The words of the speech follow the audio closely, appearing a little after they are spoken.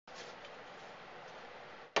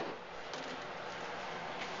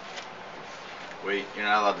Wait, you're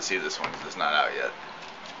not allowed to see this one because it's not out yet.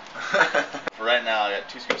 For right now, I got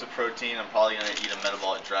 2 scoops of protein. I'm probably going to eat a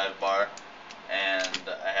metabolic drive bar. And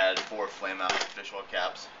I had 4 flame out fish oil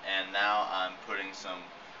caps. And now I'm putting some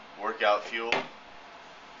workout fuel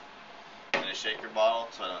in a shaker bottle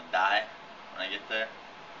so I don't die when I get there.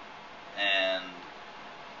 And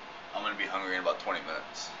I'm going to be hungry in about 20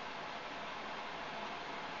 minutes.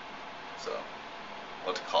 So,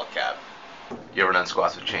 we'll have to call a cab. You ever done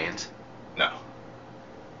squats with chains? No.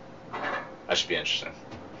 That should be interesting.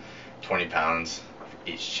 20 pounds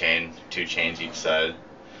each chain, 2 chains each side,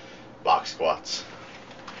 box squats.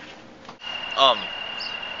 I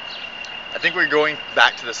think we're going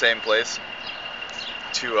back to the same place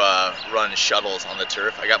to run shuttles on the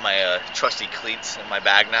turf. I got my trusty cleats in my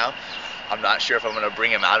bag now. I'm not sure if I'm going to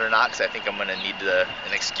bring them out or not because I think I'm going to need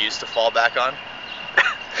an excuse to fall back on.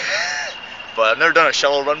 But I've never done a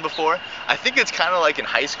shuttle run before. I think it's kind of like in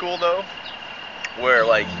high school though, where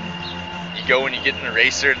like you go and you get an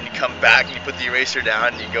eraser and you come back and you put the eraser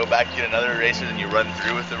down and you go back and get another eraser and you run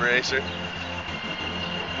through with the eraser.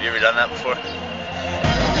 Have you ever done that before?